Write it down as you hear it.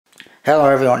Hello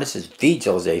everyone, this is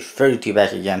VJose32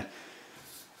 back again.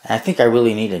 And I think I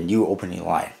really need a new opening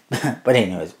line. But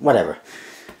anyways, whatever.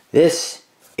 This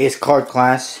is Card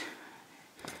Class.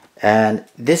 And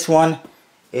this one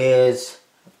is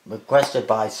requested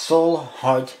by Soul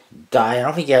Heart Die. I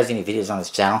don't think he has any videos on his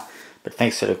channel, but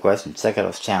thanks for the request and check out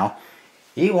his channel.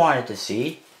 He wanted to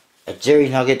see a Jerry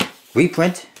Nugget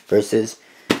reprint versus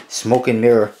Smoke and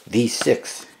Mirror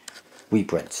V6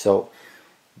 reprint. So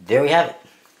there we have it.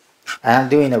 I'm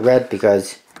doing a red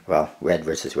because, well, red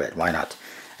versus red, why not?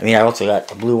 I mean, I also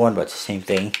got a blue one, but it's the same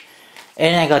thing.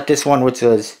 And I got this one, which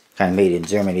was kind of made in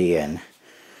Germany, and,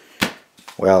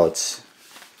 well, it's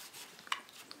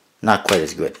not quite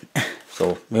as good.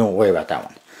 So we won't worry about that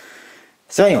one.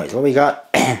 So anyways, what we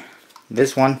got,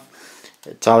 this one,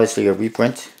 it's obviously a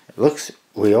reprint. It looks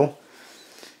real,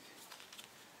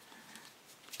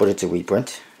 but it's a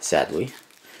reprint, sadly.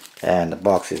 And the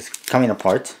box is coming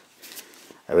apart.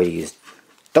 I already used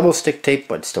double stick tape,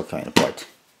 but it's still coming apart.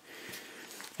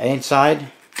 And inside,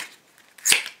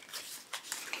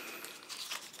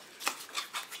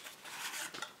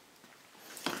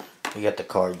 we got the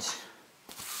cards.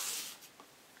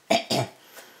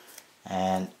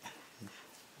 And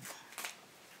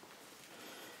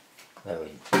let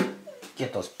me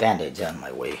get those band-aids out of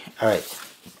my way. Alright.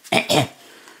 The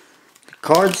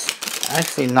cards,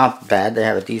 actually not bad. They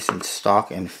have a decent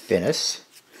stock and finish.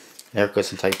 Air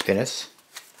cushion type finish.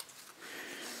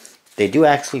 They do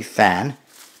actually fan,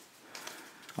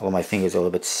 although my fingers are a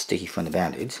little bit sticky from the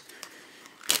band-aids.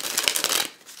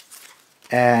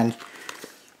 And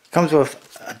comes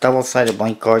with a double-sided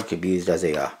blank card, could be used as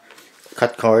a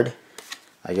cut card,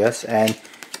 I guess, and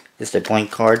just a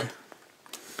blank card.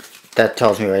 That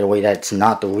tells me right away that it's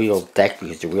not the real deck,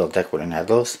 because the real deck wouldn't have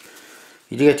those.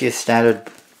 You do get your standard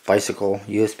bicycle,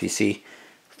 USB-C,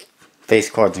 face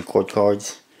cards and court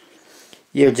cards.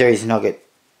 Your Jerry's Nugget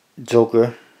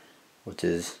Joker, which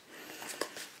is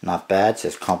not bad. It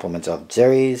says compliments of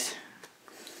Jerry's,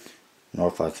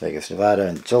 North Las Vegas, Nevada,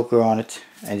 and Joker on it.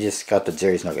 And you just got the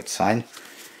Jerry's Nugget sign.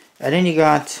 And then you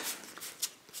got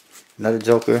another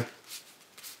Joker,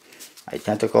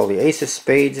 identical. The Ace of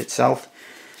Spades itself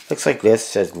looks like this. It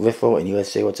says LIFO in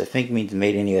USA, which I think means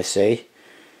made in USA,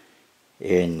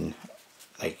 in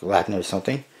like Latin or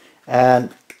something.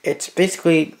 And it's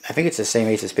basically, I think it's the same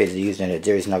Ace of Spades they used in a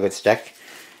Jerry's Nuggets deck.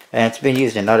 And it's been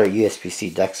used in other USB-C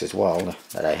decks as well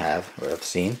that I have, or have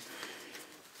seen.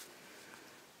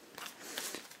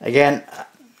 Again,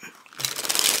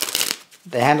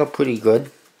 they handle pretty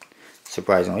good,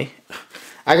 surprisingly.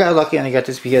 I got lucky and I got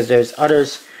this because there's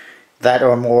others that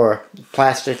are more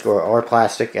plastic or are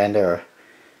plastic and they're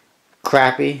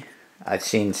crappy. I've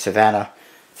seen Savannah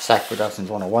Sack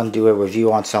Productions 101 do a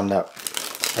review on some that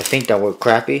I think that were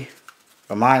crappy,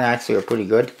 but mine actually are pretty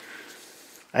good.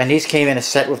 And these came in a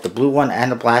set with the blue one and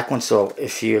the black one, so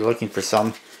if you're looking for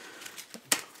some,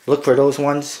 look for those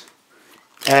ones.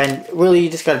 And really, you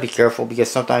just gotta be careful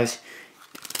because sometimes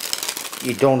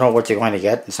you don't know what you're going to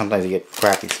get, and sometimes you get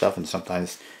crappy stuff, and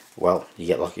sometimes, well, you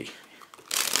get lucky.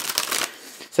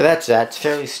 So that's that. It's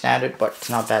fairly standard, but it's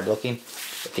not bad looking.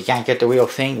 If you can't get the real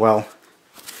thing, well,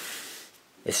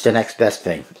 it's the next best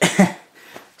thing.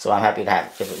 So I'm happy to have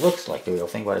it because it looks like the real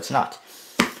thing, but it's not.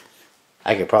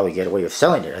 I could probably get away with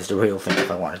selling it as the real thing if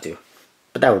I wanted to,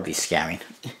 but that would be scamming.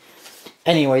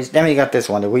 Anyways, then we got this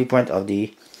one, the reprint of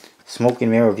the Smoke and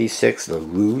Mirror V6, the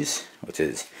Rouge, which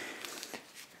is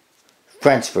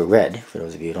French for red, for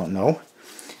those of you who don't know.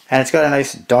 And it's got a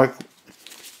nice dark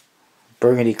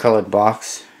burgundy colored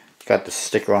box. It's got the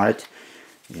sticker on it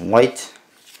in white.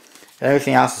 And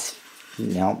everything else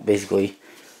is, you know, basically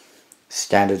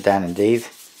standard Dan and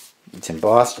Dave. It's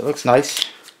embossed. It looks nice.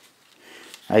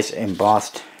 Nice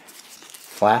embossed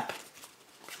flap.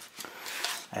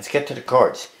 Let's get to the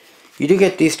cards. You do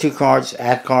get these two cards,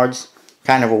 ad cards.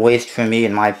 Kind of a waste for me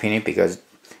in my opinion, because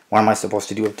what am I supposed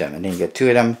to do with them? And then you get two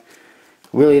of them.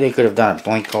 Really, they could have done a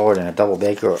blank card and a double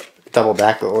backer,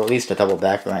 or at least a double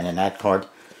backer and an ad card.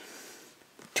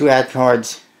 Two ad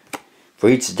cards for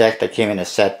each deck that came in a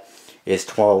set is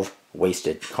 12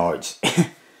 wasted cards,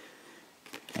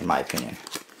 in my opinion.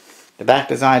 The back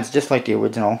design is just like the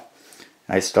original.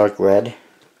 Nice dark red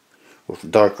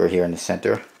with darker here in the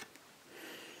center.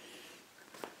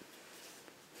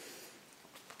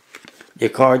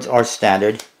 Your cards are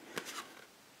standard.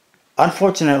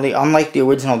 Unfortunately, unlike the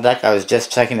original deck, I was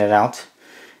just checking it out.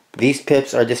 These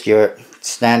pips are just your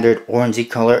standard orangey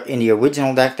color. In the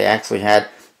original deck, they actually had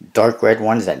dark red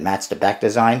ones that matched the back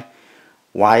design.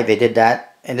 Why they did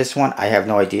that in this one, I have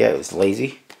no idea. It was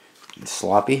lazy and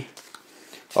sloppy.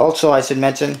 Also, I should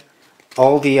mention,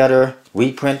 all the other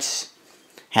reprints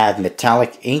have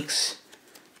metallic inks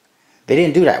They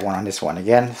didn't do that one on this one.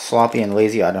 Again, sloppy and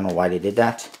lazy. I don't know why they did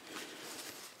that.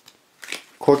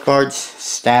 Court cards,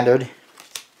 standard.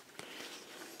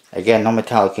 Again, no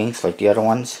metallic inks like the other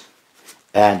ones.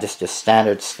 And just the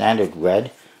standard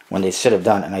red, when they should have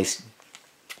done a nice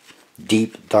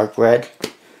deep dark red.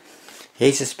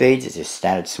 Ace of Spades is just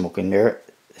standard smoke and mirror.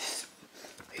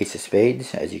 Ace of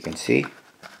Spades, as you can see.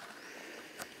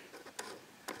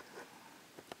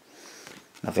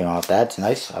 Nothing wrong with that. It's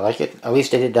nice. I like it. At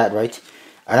least they did that right.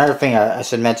 Another thing I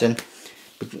should mention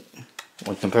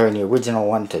when comparing the original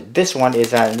one to this one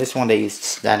is that in this one they used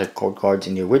standard code cards.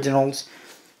 In the originals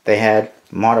they had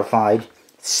modified,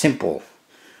 simple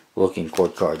looking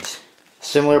code cards.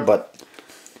 Similar but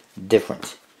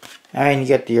different. And you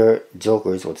get your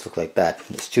jokers, which look like that.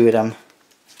 There's 2 of them.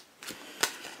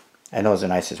 And those are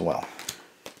nice as well.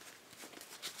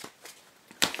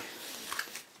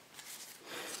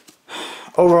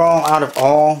 Overall, out of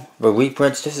all the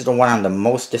reprints, this is the one I'm the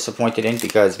most disappointed in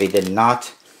because they did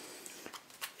not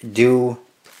have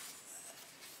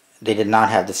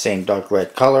the same dark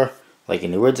red color like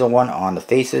in the original one on the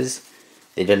faces.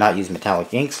 They did not use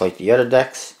metallic inks like the other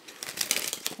decks.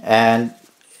 And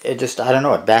it just, I don't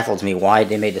know, it baffles me why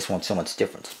they made this one so much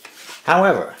different.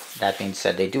 However, that being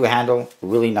said, they do handle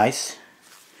really nice.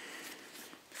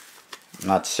 I'm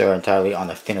not sure entirely on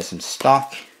the finish and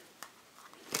stock.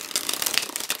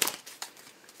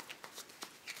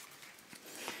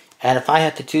 And if I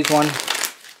had to choose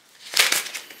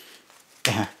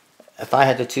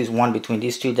one, between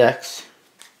these 2 decks,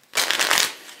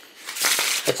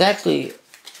 it's actually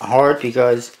hard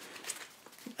because,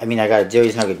 I mean, I got a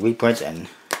Jerry's Nugget Reprints and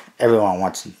everyone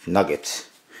wants nuggets.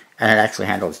 And it actually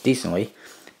handles decently.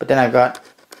 But then I've got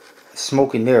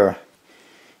Smoke and Mirror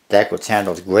deck, which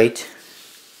handles great.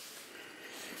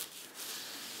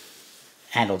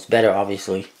 Handles better,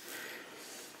 obviously.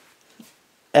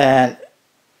 And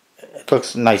it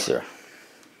looks nicer.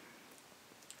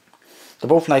 They're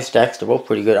both nice decks. They're both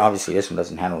pretty good. Obviously, this one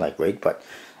doesn't handle that great, but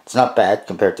it's not bad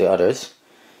compared to others.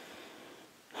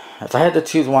 If I had to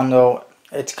choose one, though,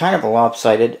 it's kind of a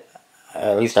lopsided.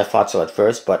 At least I thought so at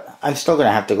first, but I'm still going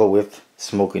to have to go with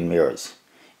Smoke and Mirrors.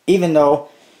 Even though,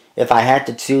 if I had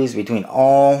to choose between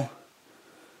all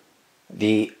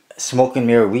the Smoke and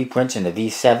Mirror reprints in the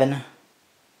V7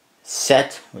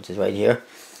 set, which is right here,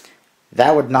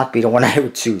 that would not be the one I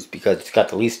would choose because it's got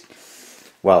the least,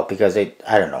 well, because I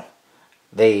don't know.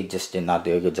 They just did not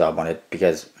do a good job on it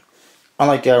because,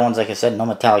 unlike the other ones, like I said, no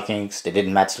metallic inks, they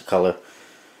didn't match the color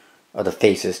of the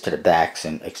faces to the backs,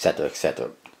 and etc,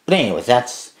 etc. But anyways,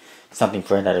 that's something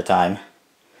for another time.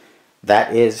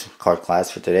 That is card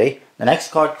class for today. The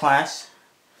next card class,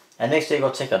 and next day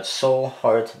go check out Soul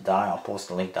Heart Die. I'll post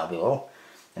the link down below.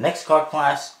 The next card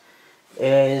class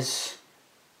is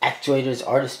Actuators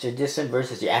Artist Edition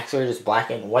versus the Actuators Black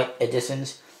and White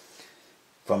Editions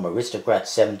from Aristocrat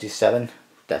 727.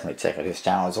 Definitely check out his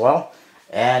channel as well.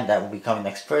 And that will be coming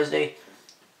next Thursday.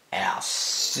 And I'll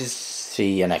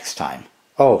see you next time.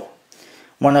 Oh,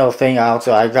 one other thing, I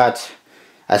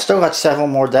still got several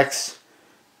more decks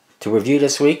to review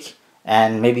this week,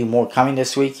 and maybe more coming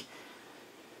this week.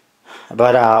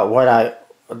 But what I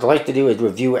would like to do is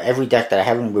review every deck that I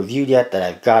haven't reviewed yet, that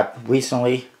I've got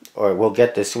recently, or will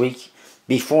get this week,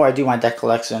 before I do my deck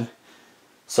collection.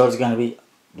 So there's going to be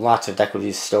lots of deck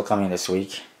reviews still coming this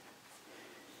week.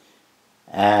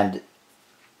 And,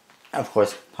 of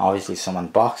course, obviously some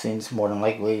unboxings, more than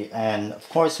likely. And, of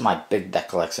course, my big deck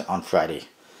collection on Friday.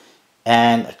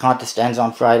 And the contest ends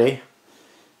on Friday.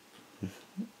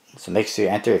 So make sure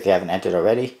you enter if you haven't entered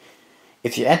already.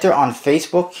 If you enter on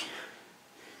Facebook,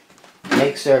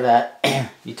 make sure that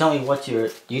you tell me what your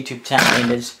YouTube channel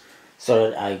name is, so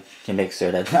that I can make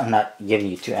sure that I'm not giving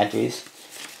you 2 entries.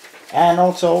 And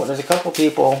also, there's a couple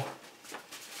people,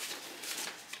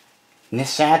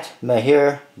 Nishat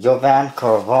Mahir, Jovan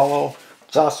Carvalho,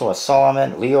 Joshua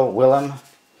Solomon, Leo Willem,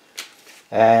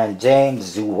 and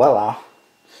James Zuella,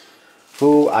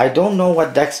 who I don't know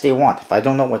what decks they want. If I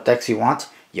don't know what decks you want,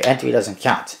 your entry doesn't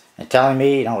count. And telling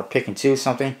me, you know, pick and choose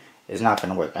something is not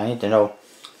going to work. I need to know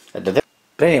at the.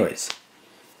 But anyways,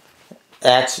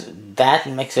 that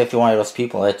makes it. If you're one of those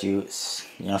people that you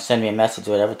know, send me a message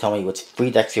or whatever, tell me which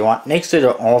free decks you want. Make sure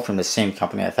they're all from the same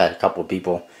company. I've had a couple of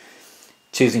people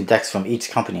choosing decks from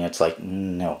each company. It's like,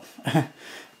 no,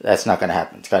 that's not going to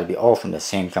happen. It's got to be all from the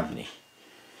same company.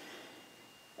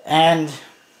 And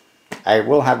I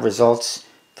will have results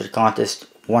for the contest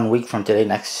 1 week from today,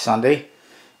 next Sunday.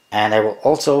 And I will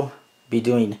also be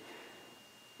doing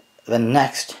the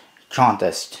next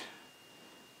contest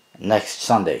next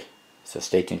Sunday. So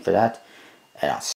stay tuned for that. And I'll